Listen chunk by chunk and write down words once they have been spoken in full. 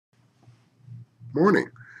Morning.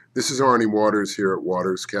 This is Arnie Waters here at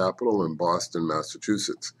Waters Capital in Boston,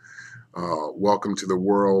 Massachusetts. Welcome to the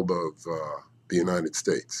world of the United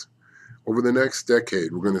States. Over the next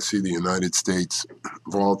decade, we're going to see the United States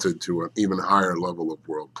vaulted to an even higher level of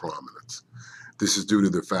world prominence. This is due to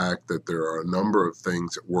the fact that there are a number of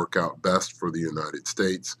things that work out best for the United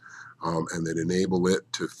States and that enable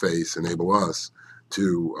us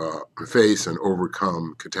to face and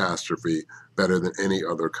overcome catastrophe better than any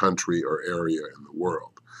other country or area in the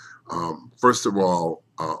world. First of all,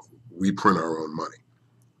 we print our own money,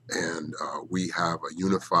 and we have a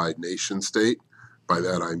unified nation state. By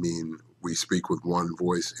that I mean we speak with one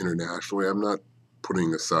voice internationally. I'm not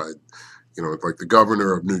putting aside, like the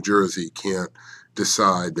governor of New Jersey can't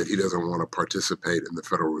decide that he doesn't want to participate in the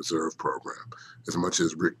Federal Reserve program, as much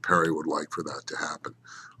as Rick Perry would like for that to happen.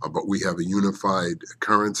 But we have a unified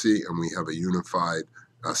currency and we have a unified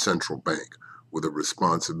central bank with a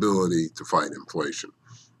responsibility to fight inflation.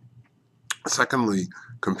 Secondly,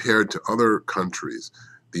 compared to other countries,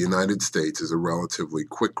 the United States is a relatively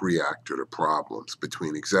quick reactor to problems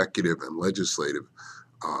between executive and legislative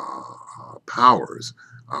powers.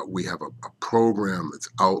 We have a program that's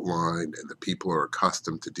outlined and that people are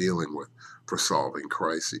accustomed to dealing with for solving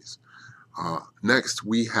crises. Next,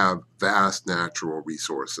 we have vast natural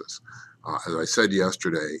resources. As I said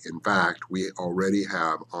yesterday, in fact, we already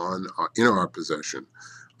have in our possession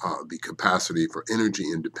the capacity for energy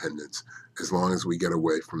independence as long as we get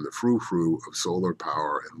away from the frou-frou of solar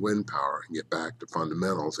power and wind power and get back to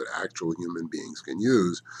fundamentals that actual human beings can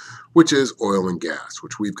use, which is oil and gas,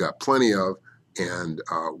 which we've got plenty of, and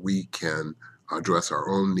we can address our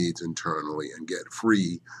own needs internally and get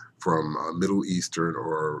free from Middle Eastern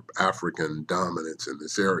or African dominance in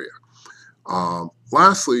this area.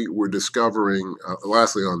 Lastly, on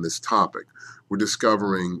this topic, we're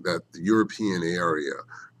discovering that the European area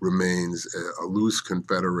remains a loose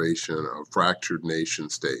confederation of fractured nation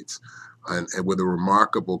states and with a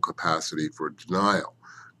remarkable capacity for denial.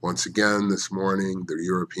 Once again, this morning, the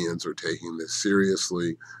Europeans are taking this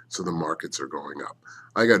seriously, so the markets are going up.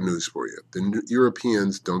 I got news for you. The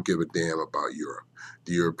Europeans don't give a damn about Europe.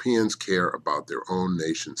 The Europeans care about their own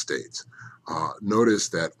nation states. Notice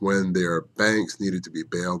that when their banks needed to be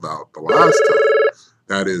bailed out the last time,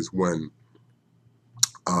 that is when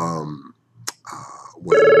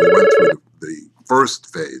we went through the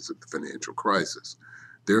first phase of the financial crisis,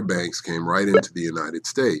 their banks came right into the United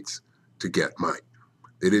States to get money.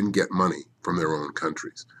 They didn't get money from their own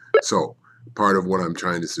countries. So part of what I'm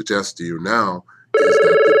trying to suggest to you now is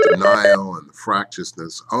that the denial and the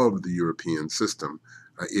fractiousness of the European system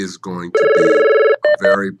is going to be a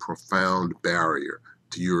very profound barrier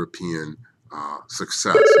to European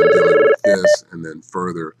success in dealing with this and then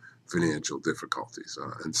further financial difficulties.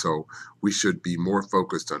 And so we should be more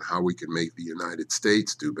focused on how we can make the United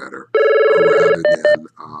States do better rather than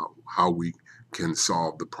how we can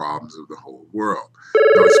solve the problems of the whole world.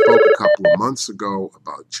 Now, I spoke a couple of months ago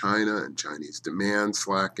about China and Chinese demand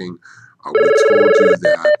slacking. We told you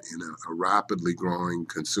that in a rapidly growing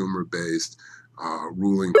consumer-based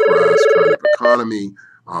ruling class kind of economy,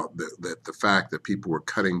 that the fact that people were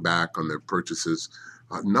cutting back on their purchases,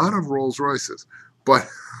 not of Rolls Royces, but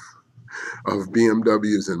of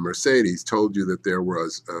BMWs and Mercedes, told you that there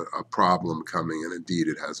was a problem coming, and indeed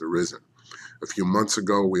it has arisen. A few months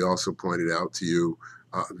ago, we also pointed out to you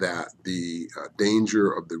that the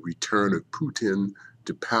danger of the return of Putin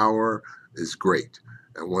to power is great.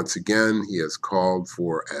 And once again, he has called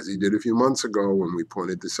for, as he did a few months ago when we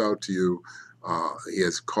pointed this out to you, he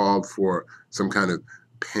has called for some kind of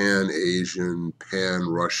pan-Asian,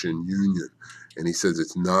 pan-Russian union. And he says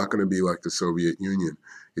it's not going to be like the Soviet Union.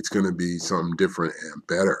 It's going to be something different and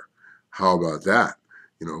better. How about that?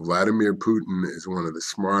 Vladimir Putin is one of the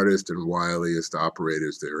smartest and wiliest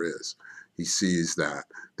operators there is. He sees that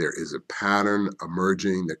there is a pattern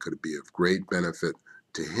emerging that could be of great benefit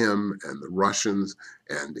to him and the Russians,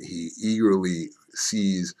 and he eagerly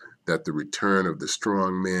sees that the return of the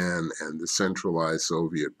strong man and the centralized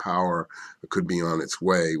Soviet power could be on its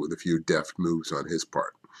way with a few deft moves on his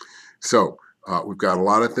part. So we've got a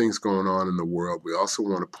lot of things going on in the world. We also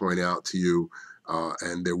want to point out to you,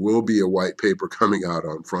 and there will be a white paper coming out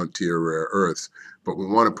on frontier rare earths, but we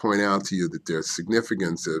want to point out to you that there's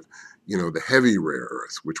significance of the heavy rare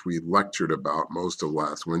earths, which we lectured about most of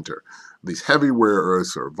last winter. These heavy rare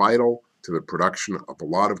earths are vital to the production of a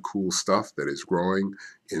lot of cool stuff that is growing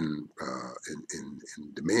in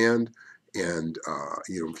demand. And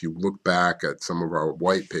if you look back at some of our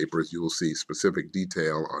white papers, you will see specific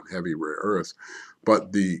detail on heavy rare earths.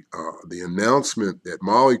 But the announcement that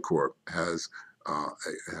Molycorp has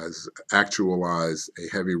has actualized a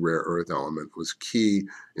heavy rare earth element, was key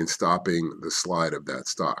in stopping the slide of that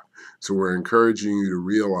stock. So we're encouraging you to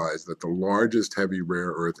realize that the largest heavy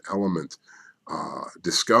rare earth element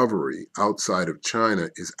discovery outside of China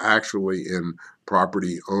is actually in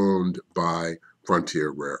property owned by Frontier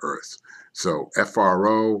Rare Earths. So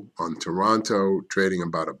FRO on Toronto trading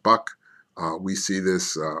about $1. We see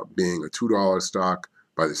this being a $2 stock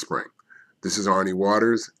by the spring. This is Arnie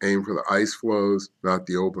Waters. Aim for the ice flows, not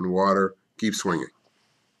the open water. Keep swinging.